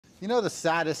You know the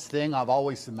saddest thing I've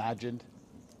always imagined?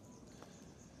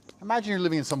 Imagine you're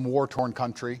living in some war-torn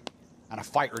country and a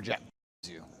fighter jet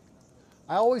you.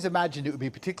 I always imagined it would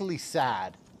be particularly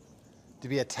sad to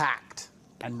be attacked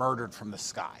and murdered from the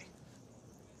sky.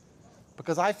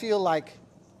 Because I feel like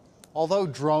although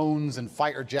drones and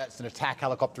fighter jets and attack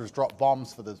helicopters drop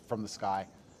bombs from the sky,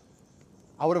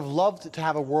 I would have loved to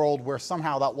have a world where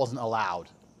somehow that wasn't allowed,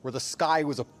 where the sky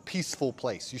was a peaceful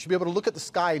place. You should be able to look at the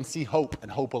sky and see hope and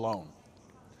hope alone.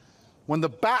 When the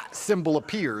bat symbol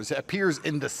appears, it appears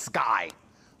in the sky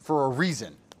for a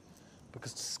reason,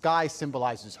 because the sky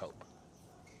symbolizes hope.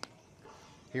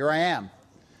 Here I am,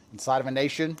 inside of a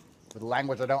nation with a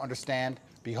language I don't understand,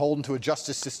 beholden to a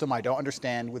justice system I don't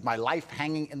understand, with my life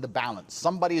hanging in the balance.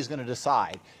 Somebody is going to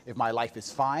decide if my life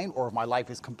is fine or if my life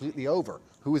is completely over.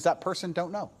 Who is that person?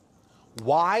 Don't know.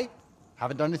 Why?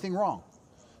 Haven't done anything wrong.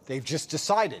 They've just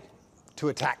decided to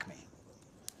attack me.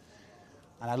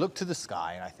 And I look to the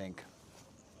sky and I think,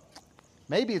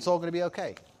 maybe it's all going to be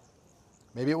okay.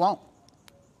 Maybe it won't.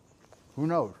 Who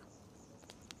knows?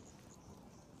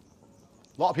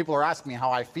 A lot of people are asking me how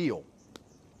I feel.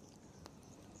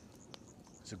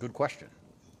 It's a good question.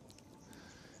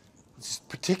 It's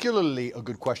particularly a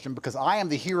good question because I am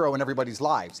the hero in everybody's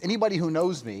lives. Anybody who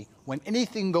knows me, when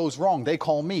anything goes wrong, they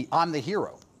call me. I'm the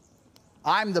hero.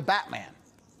 I'm the Batman.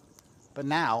 But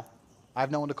now, I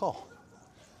have no one to call.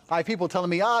 I have people telling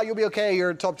me, you'll be okay,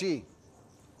 you're Topg.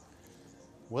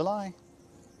 Will I?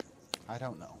 I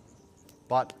don't know.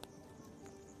 But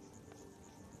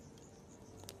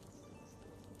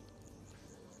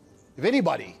if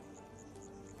anybody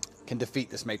can defeat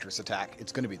this Matrix attack,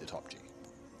 it's going to be the Topg.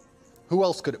 Who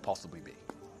else could it possibly be?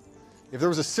 If there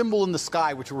was a symbol in the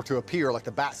sky which were to appear like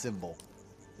the bat symbol,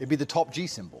 it'd be the Topg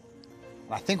symbol.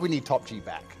 And I think we need Topg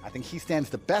back. I think he stands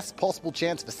the best possible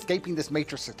chance of escaping this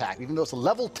Matrix attack, even though it's a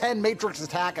level 10 Matrix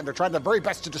attack and they're trying their very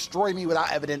best to destroy me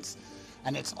without evidence,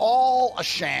 and it's all a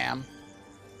sham.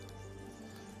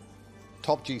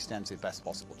 Topg stands the best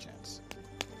possible chance.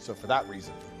 So for that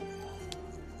reason,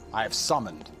 I have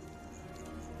summoned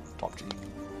Topg.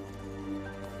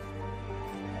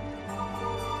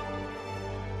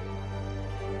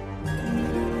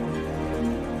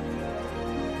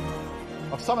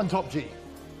 I've summoned Topg.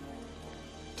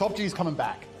 Topg is coming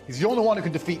back. He's the only one who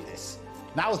can defeat this.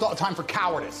 Now is not a time for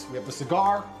cowardice. We have the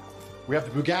cigar, we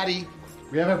have the Bugatti,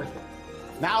 we have everything.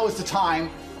 Now is the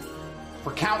time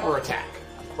for counterattack.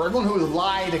 For everyone who has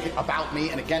lied about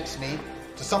me and against me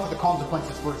to suffer the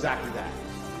consequences for exactly that.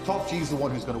 Topg is the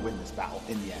one who's going to win this battle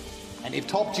in the end. And if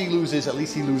Topg loses, at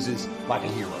least he loses like a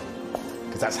hero.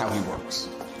 Because that's how he works.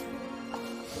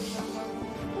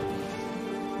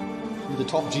 The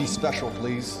Topg special,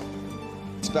 please.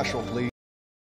 Special, please.